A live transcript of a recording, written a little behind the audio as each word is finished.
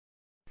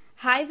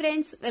Hi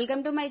friends,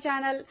 welcome to my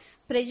channel.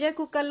 Pressure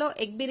కుక్కర్లో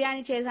egg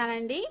biryani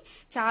చేశానండి.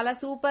 చాలా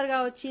సూపర్గా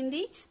వచ్చింది.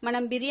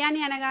 మనం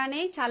బిర్యానీ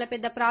అనగానే చాలా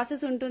పెద్ద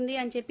ప్రాసెస్ ఉంటుంది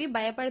అని చెప్పి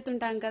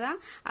భయపడుతుంటాం కదా,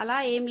 అలా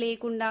ఏం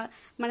లేకుండా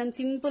మనం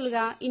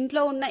సింపుల్గా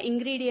ఇంట్లో ఉన్న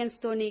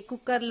ఇంగ్రీడియంట్స్తోని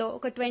కుక్కర్లో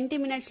ఒక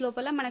 20 మినిట్స్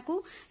లోపల మనకు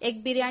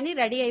ఎగ్ బిర్యానీ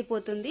రెడీ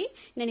అయిపోతుంది.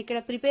 నేను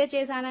ఇక్కడ ప్రిపేర్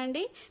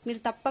చేశానండి.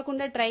 మీరు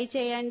తప్పకుండా ట్రై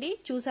చేయండి.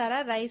 చూసారా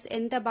రైస్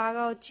ఎంత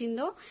బాగా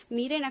వచ్చిందో?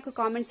 మీరే నాకు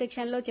కామెంట్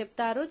సెక్షన్లో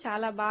చెప్తారు,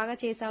 చాలా బాగా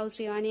చేసావు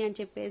శ్రీవాణి అని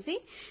చెప్పేసి.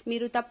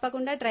 మీరు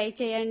తప్పకుండా ట్రై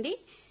చేయండి.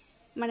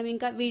 మనం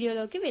ఇంకా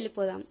వీడియోలోకి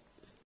వెళ్ళిపోదాం.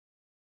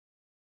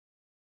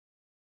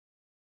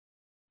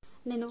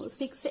 నేను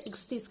 6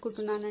 ఎగ్స్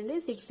తీసుకుంటున్నానండి.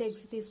 6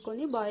 ఎగ్స్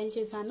తీసుకొని బాయిల్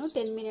చేశాను.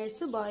 10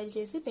 మినిట్స్ బాయిల్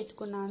చేసి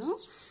పెట్టుకున్నాను.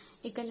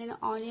 ఇక్కడ నేను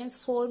ఆనియన్స్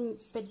 4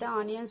 పెద్ద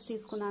ఆనియన్స్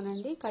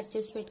తీసుకున్నానండి, కట్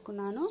చేసి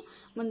పెట్టుకున్నాను.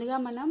 ముందుగా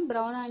మనం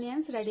బ్రౌన్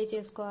ఆనియన్స్ రెడీ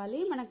చేసుకోవాలి.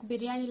 మనకు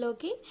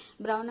బిర్యానీలోకి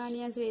బ్రౌన్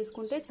ఆనియన్స్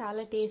వేసుకుంటే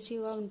చాలా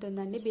టేస్టీగా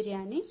ఉంటుందండి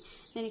బిర్యానీ.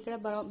 నేను ఇక్కడ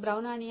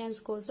బ్రౌన్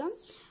ఆనియన్స్ కోసం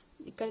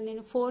ఇక్కడ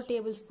నేను 4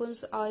 టేబుల్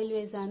స్పూన్స్ ఆయిల్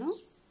వేసాను.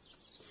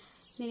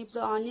 నేను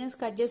ఇప్పుడు ఆనియన్స్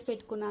కట్ చేసి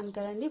పెట్టుకున్నాను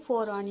కదండి,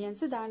 4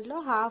 ఆనియన్స్, దాంట్లో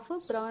హాఫ్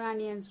బ్రౌన్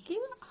ఆనియన్స్కి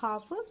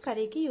హాఫ్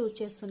కర్రీకి యూజ్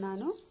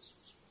చేస్తున్నాను.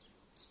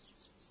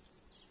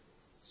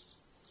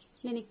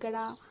 నేను ఇక్కడ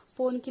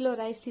 1 కిలో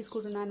రైస్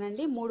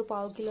తీసుకుంటున్నానండి. 3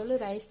 పావు కిలోలు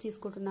రైస్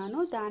తీసుకుంటున్నాను.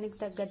 దానికి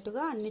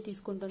తగ్గట్టుగా అన్ని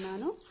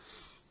తీసుకుంటున్నాను.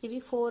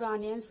 ఇవి 4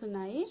 ఆనియన్స్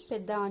ఉన్నాయి,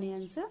 పెద్ద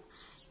ఆనియన్స్.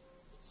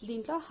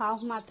 దీంట్లో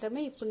హాఫ్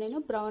మాత్రమే ఇప్పుడు నేను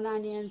బ్రౌన్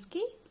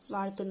ఆనియన్స్కి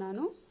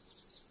వాడుతున్నాను.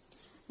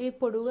 ఇవి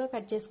పొడుగుగా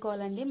కట్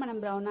చేసుకోవాలండి మనం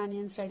బ్రౌన్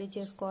ఆనియన్స్ రెడీ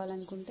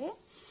చేసుకోవాలనుకుంటే.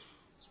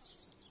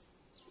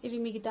 ఇవి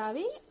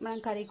మిగతావి మనం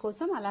కర్రీ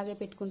కోసం అలాగే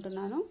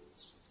పెట్టుకుంటున్నాను.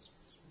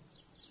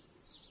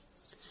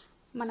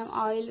 మనం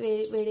ఆయిల్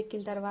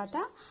వేడెక్కిన తర్వాత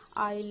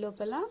ఆయిల్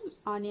లోపల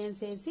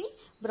ఆనియన్స్ వేసి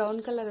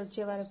బ్రౌన్ కలర్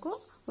వచ్చే వరకు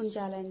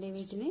ఉంచాలండి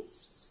వీటిని.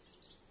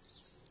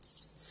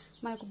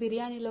 మనకు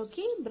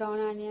బిర్యానీలోకి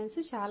బ్రౌన్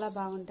ఆనియన్స్ చాలా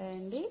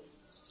బాగుంటాయండి.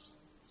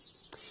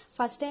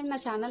 ఫస్ట్ టైం నా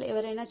ఛానల్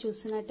ఎవరైనా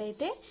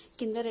చూస్తున్నట్టయితే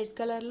కింద రెడ్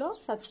కలర్లో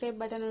సబ్స్క్రైబ్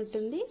బటన్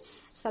ఉంటుంది,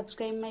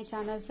 సబ్స్క్రైబ్ మై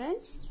ఛానల్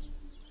ఫ్రెండ్స్.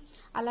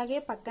 అలాగే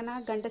పక్కన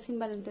గంట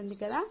సింబల్ ఉంటుంది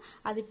కదా,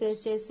 అది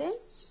ప్రెస్ చేస్తే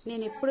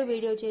నేను ఎప్పుడు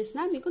వీడియో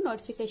చేసినా మీకు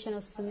నోటిఫికేషన్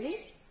వస్తుంది.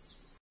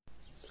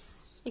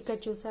 ఇక్కడ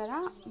చూసారా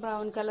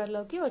బ్రౌన్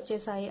కలర్లోకి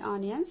వచ్చేసాయి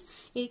ఆనియన్స్.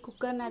 ఈ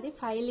కుక్కర్ నాది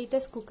 5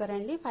 లీటర్స్ కుక్కర్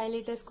అండి. 5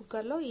 లీటర్స్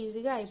కుక్కర్లో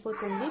ఈజీగా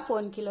అయిపోతుంది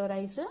 1 కిలో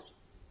రైస్.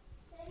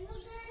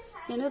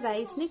 నేను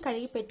రైస్ని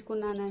కడిగి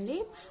పెట్టుకున్నానండి.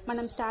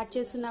 మనం స్టార్ట్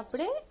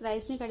చేస్తున్నప్పుడే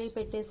రైస్ని కడిగి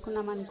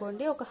పెట్టేసుకున్నాం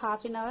అనుకోండి, ఒక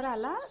హాఫ్ అన్ అవర్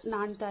అలా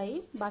నానుతాయి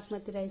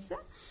బాస్మతి రైస్.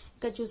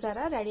 ఇక్కడ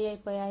చూసారా రెడీ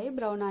అయిపోయాయి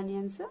బ్రౌన్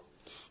ఆనియన్స్.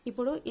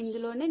 ఇప్పుడు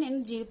ఇందులోనే నేను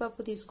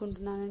జీడిపప్పు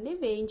తీసుకుంటున్నానండి,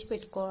 వేయించి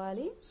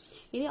పెట్టుకోవాలి.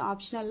 ఇది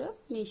ఆప్షనల్,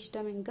 మీ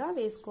ఇష్టం, ఇంకా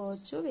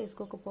వేసుకోవచ్చు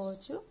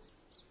వేసుకోకపోవచ్చు.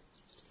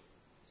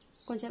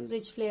 కొంచెం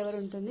రిచ్ ఫ్లేవర్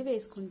ఉంటుంది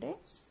వేసుకుంటే.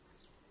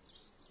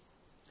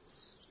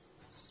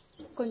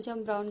 కొంచెం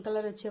బ్రౌన్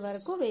కలర్ వచ్చే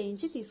వరకు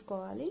వేయించి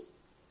తీసుకోవాలి.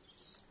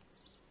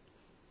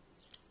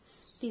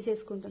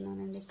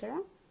 తీసేసుకుంటున్నానండి ఇక్కడ.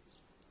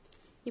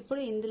 ఇప్పుడు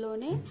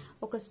ఇందులోనే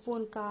 1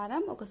 స్పూన్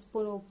కారం, 1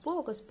 స్పూన్ ఉప్పు,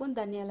 1 స్పూన్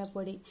ధనియాల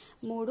పొడి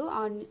 3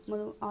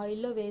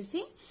 ఆయిల్లో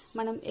వేసి,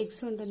 మనం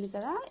ఎగ్స్ ఉంటుంది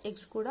కదా,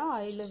 ఎగ్స్ కూడా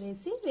ఆయిల్లో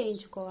వేసి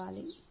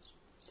వేయించుకోవాలి.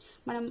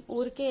 మనం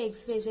ఊరికే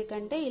ఎగ్స్ వేసే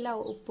కంటే ఇలా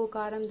ఉప్పు,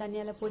 కారం,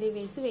 ధనియాల పొడి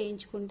వేసి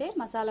వేయించుకుంటే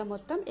మసాలా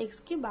మొత్తం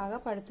ఎగ్స్కి బాగా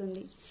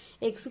పడుతుంది.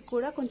 ఎగ్స్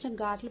కూడా కొంచెం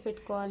ఘాట్లు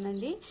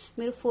పెట్టుకోవాలండి.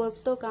 మీరు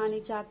ఫోర్క్తో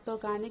కానీ చాక్తో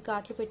కానీ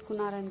ఘాట్లు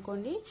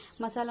పెట్టుకున్నారనుకోండి,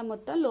 మసాలా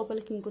మొత్తం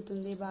లోపలికి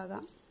ఇంకుతుంది బాగా.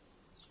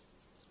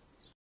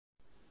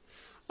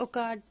 ఒక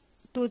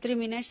 2-3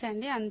 మినిట్స్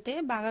అండి, అంతే.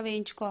 బాగా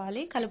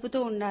వేయించుకోవాలి, కలుపుతూ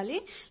ఉండాలి,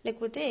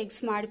 లేకపోతే ఎగ్స్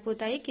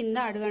మాడిపోతాయి, కింద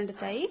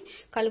అడుగంటుతాయి.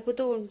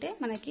 కలుపుతూ ఉంటే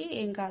మనకి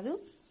ఏం కాదు.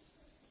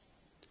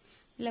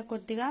 ఇలా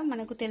కొద్దిగా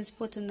మనకు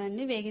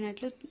తెలిసిపోతుందండి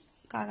వేగినట్లు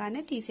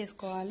కాగానే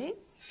తీసేసుకోవాలి.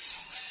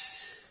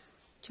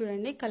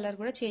 చూడండి కలర్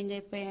కూడా చేంజ్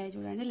అయిపోయాయి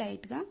చూడండి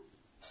లైట్గా.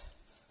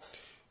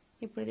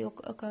 ఇప్పుడు ఇది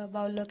ఒక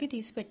బౌల్లోకి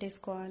తీసి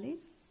పెట్టేసుకోవాలి.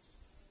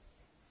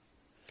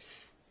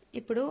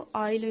 ఇప్పుడు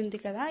ఆయిల్ ఉంది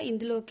కదా,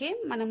 ఇందులోకే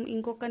మనం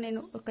నేను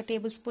 1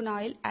 టేబుల్ స్పూన్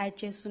ఆయిల్ యాడ్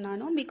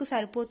చేస్తున్నాను. మీకు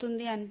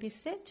సరిపోతుంది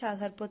అనిపిస్తే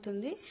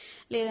సరిపోతుంది,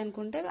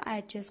 లేదనుకుంటే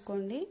యాడ్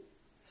చేసుకోండి.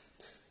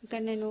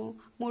 ఇక్కడ నేను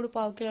 3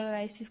 పావు కిలోల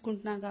రైస్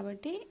తీసుకుంటున్నాను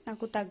కాబట్టి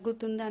నాకు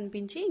తగ్గుతుంది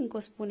అనిపించి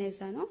ఇంకో స్పూన్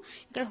వేసాను.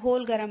 ఇక్కడ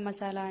హోల్ గరం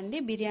మసాలా అండి,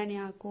 బిర్యానీ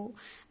ఆకు,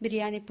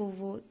 బిర్యానీ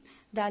పువ్వు,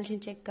 దాల్చిన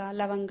చెక్క,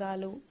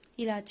 లవంగాలు,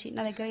 ఇలాచి.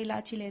 నా దగ్గర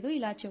ఇలాచి లేదు,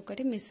 ఇలాచి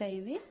ఒకటి మిస్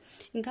అయింది.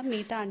 ఇంకా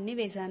మిగతా అన్నీ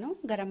వేసాను.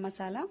 గరం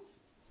మసాలా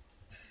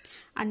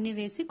అన్నీ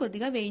వేసి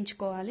కొద్దిగా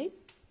వేయించుకోవాలి.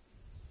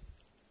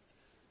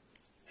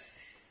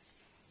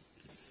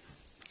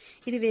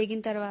 ఇది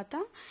వేగిన తర్వాత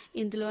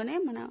ఇందులోనే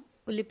మన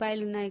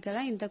ఉల్లిపాయలు ఉన్నాయి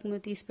కదా, ఇంతకుముందు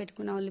తీసి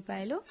పెట్టుకున్న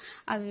ఉల్లిపాయలు,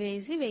 అవి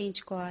వేసి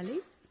వేయించుకోవాలి.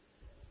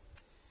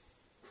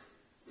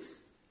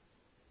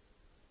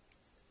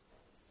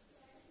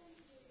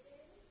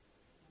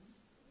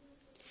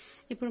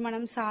 ఇప్పుడు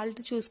మనం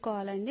సాల్ట్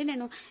చూసుకోవాలండి.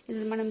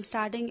 మనం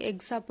స్టార్టింగ్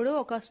ఎగ్స్ అప్పుడు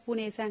 1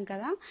 స్పూన్ వేసాం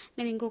కదా,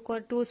 నేను ఇంకొక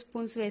 2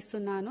 స్పూన్స్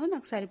వేస్తున్నాను,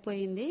 నాకు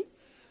సరిపోయింది.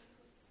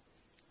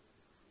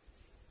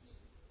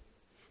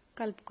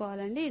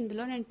 కలుపుకోవాలండి.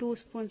 ఇందులో నేను 2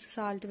 స్పూన్స్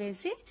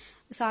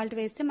సాల్ట్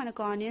వేస్తే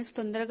మనకు ఆనియన్స్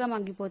తొందరగా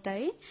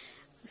మగ్గిపోతాయి.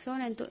 సో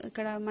నేను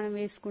ఇక్కడ మనం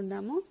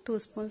వేసుకుందాము 2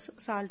 స్పూన్స్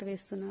సాల్ట్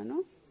వేస్తున్నాను.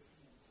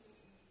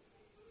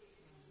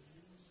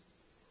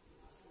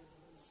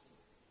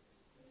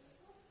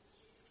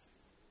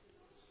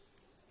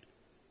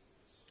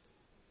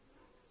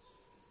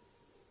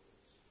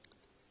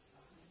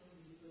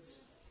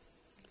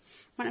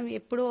 మనం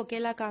ఎప్పుడూ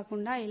ఒకేలా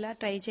కాకుండా ఇలా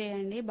ట్రై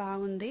చేయండి,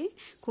 బాగుంది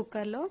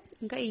కుక్కర్లో,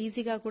 ఇంకా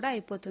ఈజీగా కూడా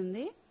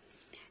అయిపోతుంది.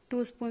 2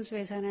 స్పూన్స్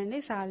వేసానండి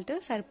సాల్ట్,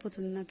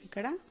 సరిపోతుంది నాకు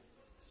ఇక్కడ.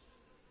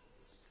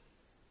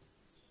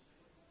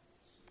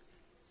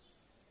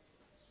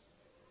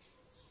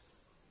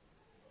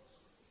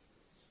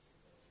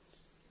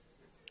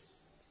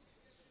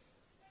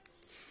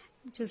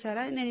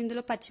 చూసారా, నేను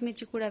ఇందులో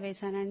పచ్చిమిర్చి కూడా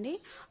వేసానండి.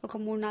 ఒక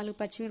 3-4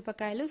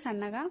 పచ్చిమిరపకాయలు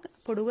సన్నగా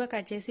పొడుగుగా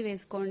కట్ చేసి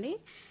వేసుకోండి.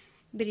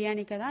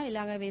 బిర్యానీ కదా,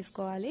 ఇలాగా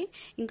వేసుకోవాలి.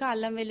 ఇంకా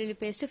అల్లం వెల్లుల్లి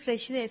పేస్ట్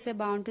ఫ్రెష్ వేస్తే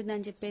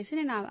బాగుంటుందని చెప్పేసి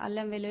నేను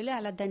అల్లం వెల్లుల్లి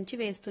అలా దంచి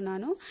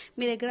వేస్తున్నాను.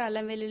 మీ దగ్గర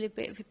అల్లం వెల్లుల్లి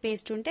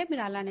పేస్ట్ ఉంటే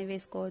మీరు అలానే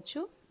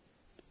వేసుకోవచ్చు.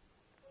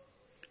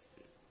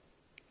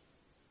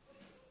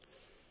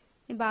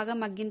 బాగా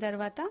మగ్గిన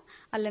తర్వాత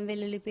అల్లం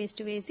వెల్లుల్లి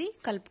పేస్ట్ వేసి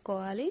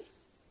కలుపుకోవాలి.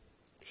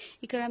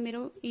 ఇక్కడ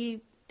మీరు ఈ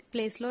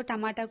ప్లేస్లో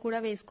టమాటా కూడా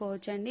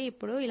వేసుకోవచ్చండి.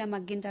 ఇప్పుడు ఇలా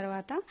మగ్గిన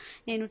తర్వాత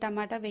నేను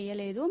టమాటా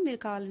వేయలేదు, మీరు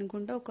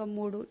కావాలనుకుంటే ఒక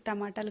 3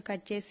 టమాటాలు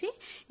కట్ చేసి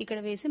ఇక్కడ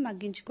వేసి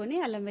మగ్గించుకొని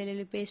అల్లం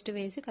వెల్లుల్లి పేస్ట్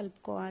వేసి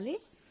కలుపుకోవాలి.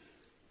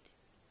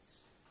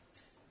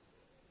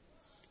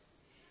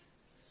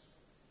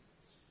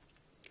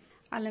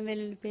 అల్లం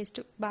వెల్లుల్లి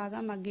పేస్ట్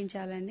బాగా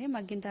మగ్గించాలండి.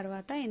 మగ్గిన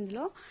తర్వాత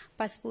ఇందులో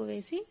పసుపు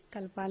వేసి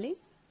కలపాలి.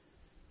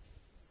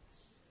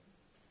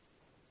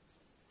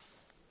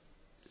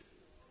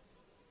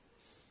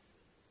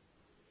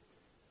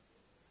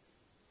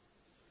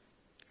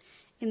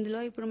 ఇందులో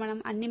ఇప్పుడు మనం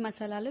అన్ని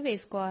మసాలాలు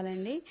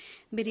వేసుకోవాలండి.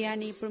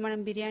 బిర్యానీ ఇప్పుడు మనం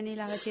బిర్యానీ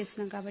లాగా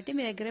చేస్తున్నాం కాబట్టి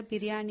మీ దగ్గర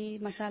బిర్యానీ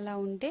మసాలా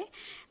ఉంటే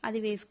అది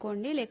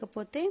వేసుకోండి,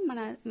 లేకపోతే మన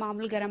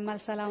మామూలు గరం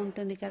మసాలా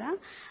ఉంటుంది కదా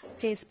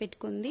చేసి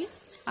పెట్టుకుంది,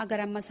 ఆ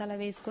గరం మసాలా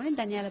వేసుకొని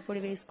ధనియాల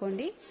పొడి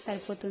వేసుకోండి,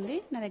 సరిపోతుంది.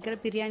 నా దగ్గర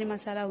బిర్యానీ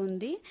మసాలా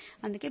ఉంది,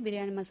 అందుకే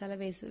బిర్యానీ మసాలా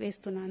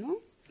వేస్తున్నాను.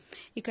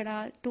 ఇక్కడ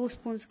 2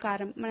 స్పూన్స్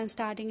కారం, మనం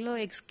స్టార్టింగ్లో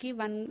ఎగ్స్కి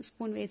 1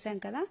 స్పూన్ వేసాం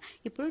కదా,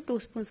 ఇప్పుడు 2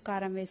 స్పూన్స్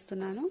కారం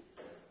వేస్తున్నాను.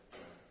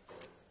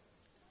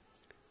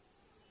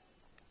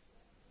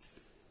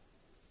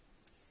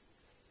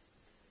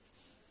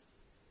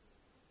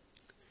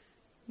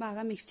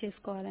 బాగా మిక్స్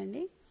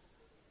చేసుకోవాలండి.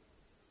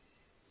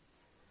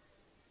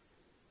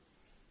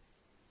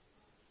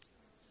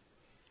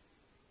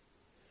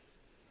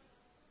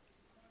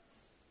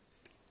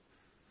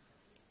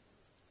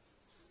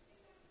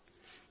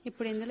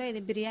 ఇప్పుడు ఇందులో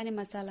ఇది బిర్యానీ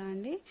మసాలా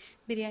అండి,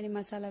 బిర్యానీ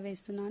మసాలా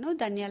వేస్తున్నాను,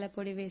 ధనియాల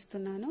పొడి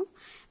వేస్తున్నాను.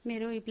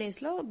 మీరు ఈ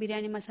ప్లేస్లో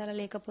బిర్యానీ మసాలా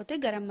లేకపోతే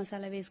గరం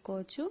మసాలా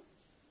వేసుకోవచ్చు.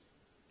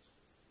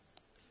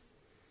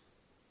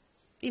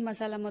 ఈ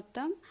మసాలా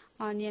మొత్తం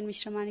ఆనియన్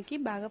మిశ్రమానికి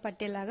బాగా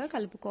పట్టేలాగా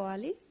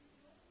కలుపుకోవాలి.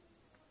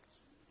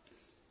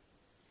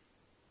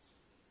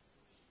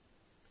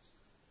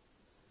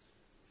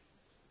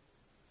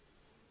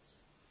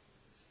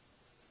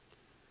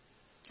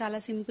 చాలా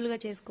సింపుల్గా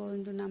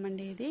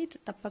చేసుకుంటున్నామండి, ఇది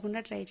తప్పకుండా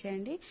ట్రై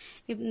చేయండి.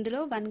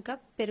 ఇందులో 1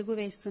 కప్ పెరుగు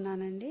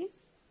వేస్తున్నానండి.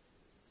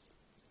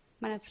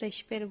 మన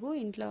ఫ్రెష్ పెరుగు,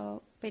 ఇంట్లో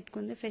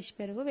పెట్టుకుంది ఫ్రెష్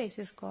పెరుగు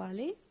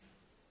వేసేసుకోవాలి.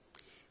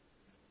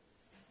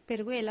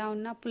 పెరుగు ఎలా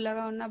ఉన్నా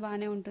పుల్లగా ఉన్నా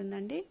బాగానే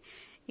ఉంటుందండి.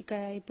 ఇక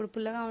ఇప్పుడు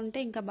పుల్లగా ఉంటే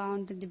ఇంకా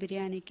బాగుంటుంది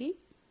బిర్యానీకి.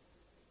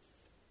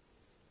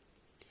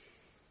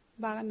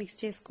 బాగా మిక్స్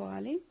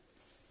చేసుకోవాలి.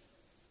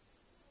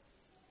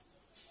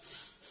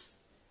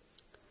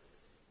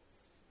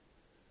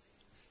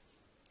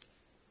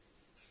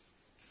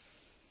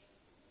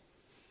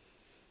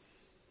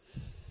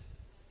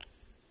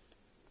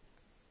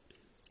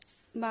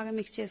 బాగా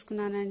మిక్స్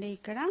చేసుకున్నానండి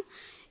ఇక్కడ.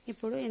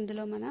 ఇప్పుడు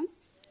ఇందులో మనం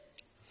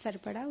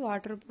సరిపడా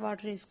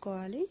వాటర్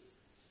వేసుకోవాలి.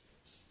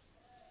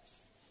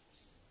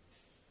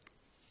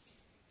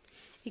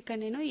 ఇక్కడ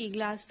నేను ఈ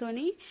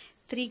గ్లాస్తోని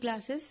 3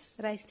 గ్లాసెస్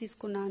రైస్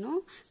తీసుకున్నాను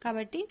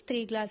కాబట్టి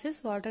 3 గ్లాసెస్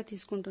వాటర్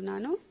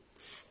తీసుకుంటున్నాను.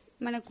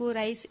 మనకు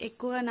రైస్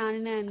ఎక్కువగా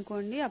నానినాయి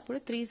అనుకోండి, అప్పుడు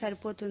 3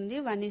 సరిపోతుంది,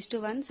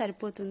 1:1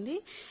 సరిపోతుంది.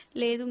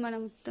 లేదు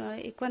మనం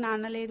ఎక్కువ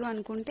నానలేదు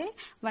అనుకుంటే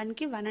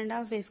 1కి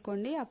 1.5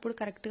 వేసుకోండి, అప్పుడు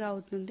కరెక్ట్గా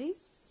అవుతుంది.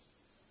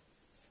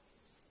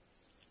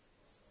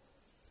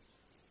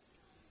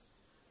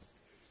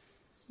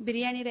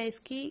 బిర్యానీ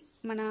రైస్కి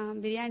మన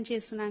బిర్యానీ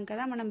చేస్తున్నాం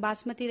కదా, మనం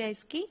బాస్మతి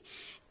రైస్కి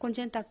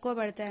కొంచెం తక్కువ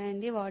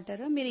పడతాయండి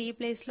వాటర్. మీరు ఈ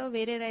ప్లేస్లో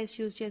వేరే రైస్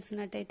యూజ్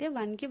చేస్తున్నట్టయితే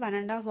 1కి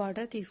 1.5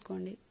 వాటర్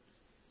తీసుకోండి.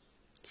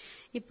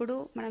 ఇప్పుడు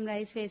మనం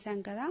రైస్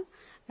వేసాం కదా,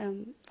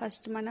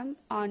 ఫస్ట్ మనం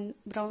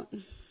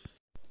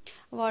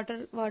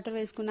వాటర్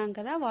వేసుకున్నాం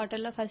కదా,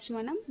 వాటర్లో ఫస్ట్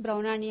మనం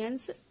బ్రౌన్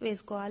ఆనియన్స్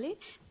వేసుకోవాలి.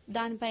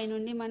 దానిపై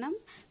నుండి మనం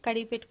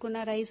కడిగి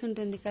పెట్టుకున్న రైస్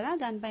ఉంటుంది కదా,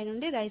 దానిపై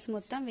నుండి రైస్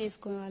మొత్తం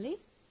వేసుకోవాలి.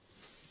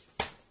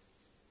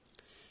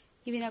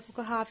 ఇవి నాకు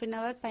ఒక 1/2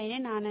 అవర్ పైనే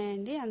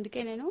నానాయండి,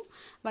 అందుకే నేను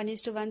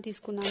 1:1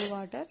 తీసుకున్నాను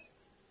వాటర్.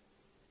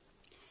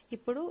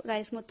 ఇప్పుడు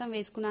రైస్ మొత్తం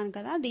వేసుకున్నాను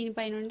కదా,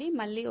 దీనిపై నుండి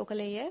మళ్ళీ ఒక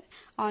లేయర్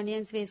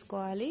ఆనియన్స్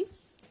వేసుకోవాలి.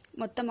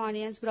 మొత్తం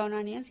ఆనియన్స్, బ్రౌన్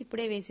ఆనియన్స్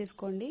ఇప్పుడే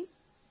వేసేసుకోండి.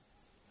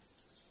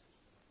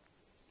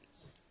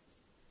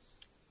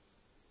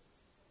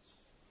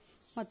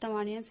 మొత్తం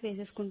ఆనియన్స్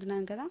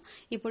వేసేసుకుంటున్నాను కదా.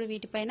 ఇప్పుడు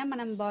వీటిపైన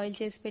మనం బాయిల్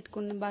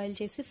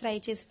చేసి ఫ్రై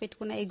చేసి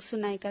పెట్టుకున్న ఎగ్స్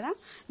ఉన్నాయి కదా,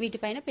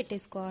 వీటిపైన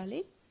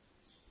పెట్టేసుకోవాలి.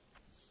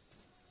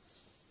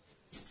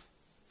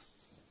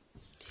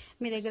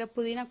 మీ దగ్గర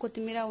పుదీనా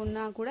కొత్తిమీర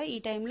ఉన్నా కూడా ఈ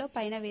టైంలో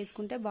పైన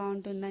వేసుకుంటే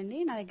బాగుంటుందండి.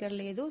 నా దగ్గర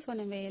లేదు, సో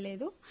నేను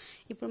వేయలేదు.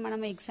 ఇప్పుడు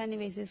మనం ఎగ్స్ అన్ని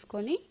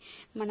వేసేసుకొని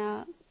మన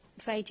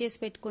ఫ్రై చేసి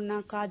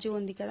పెట్టుకున్న కాజు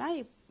ఉంది కదా,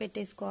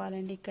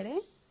 పెట్టేసుకోవాలండి ఇక్కడే.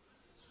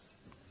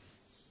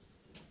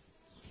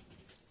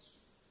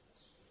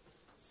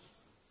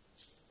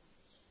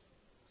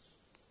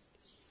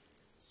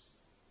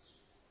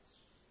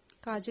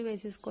 కాజు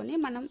వేసేసుకొని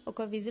మనం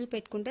ఒక విజిల్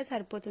పెట్టుకుంటే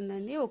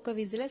సరిపోతుందండి. ఒక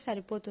విజిలే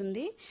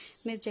సరిపోతుంది,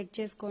 మీరు చెక్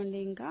చేసుకోండి.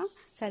 ఇంకా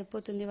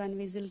సరిపోతుంది 1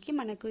 విజిల్కి,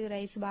 మనకు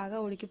రైస్ బాగా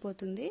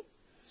ఉడికిపోతుంది.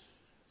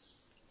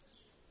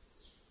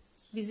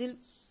 విజిల్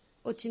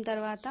వచ్చిన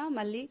తర్వాత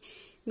మళ్ళీ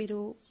మీరు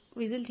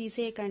విజిల్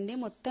తీసేయకండి,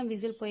 మొత్తం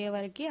విజిల్ పోయే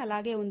వరకు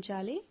అలాగే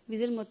ఉంచాలి.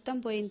 విజిల్ మొత్తం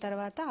పోయిన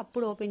తర్వాత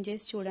అప్పుడు ఓపెన్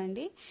చేసి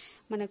చూడండి,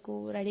 మనకు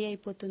రెడీ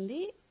అయిపోతుంది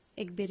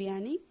ఎగ్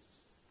బిర్యానీ.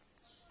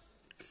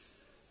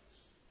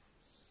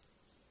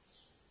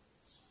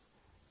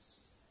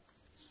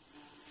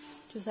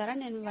 చూసారా,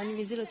 నేను 1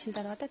 విజిల్ వచ్చిన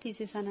తర్వాత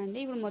తీసేసానండి.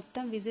 ఇప్పుడు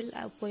మొత్తం విజిల్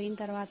పోయిన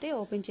తర్వాతే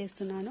ఓపెన్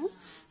చేస్తున్నాను.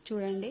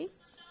 చూడండి,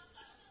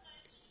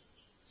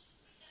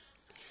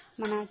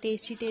 మన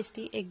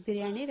టేస్టీ ఎగ్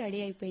బిర్యానీ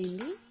రెడీ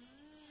అయిపోయింది.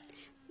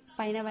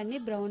 పైనవన్నీ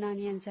బ్రౌన్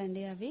ఆనియన్స్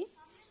అండి, అవి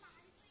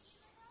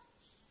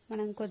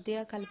మనం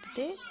కొద్దిగా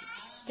కలిపితే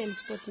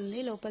తెలిసిపోతుంది.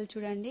 లోపల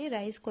చూడండి,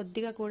 రైస్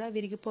కొద్దిగా కూడా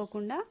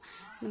విరిగిపోకుండా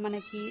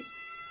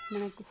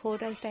మనకు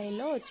హోటల్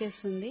స్టైల్లో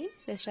వచ్చేస్తుంది,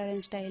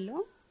 రెస్టారెంట్ స్టైల్లో.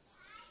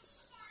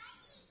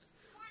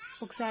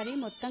 ఒకసారి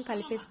మొత్తం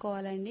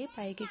కలిపేసుకోవాలండి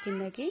పైకి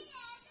కిందకి.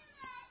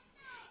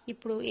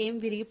 ఇప్పుడు ఏం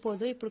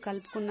విరిగిపోదు, ఇప్పుడు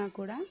కలుపుకున్నా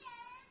కూడా.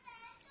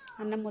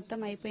 అన్నం మొత్తం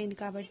అయిపోయింది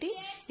కాబట్టి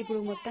ఇప్పుడు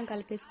మొత్తం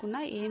కలిపేసుకున్నా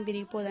ఏం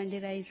విరిగిపోదండి,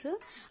 రైస్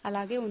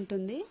అలాగే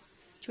ఉంటుంది.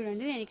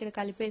 చూడండి, నేను ఇక్కడ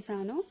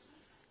కలిపేసాను.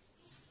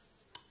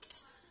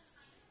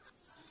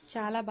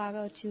 చాలా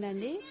బాగా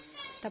వచ్చిందండి,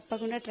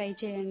 తప్పకుండా ట్రై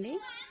చేయండి.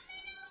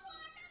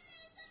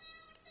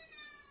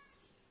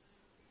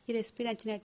 ఈ రెసిపీ నచ్చినట్టు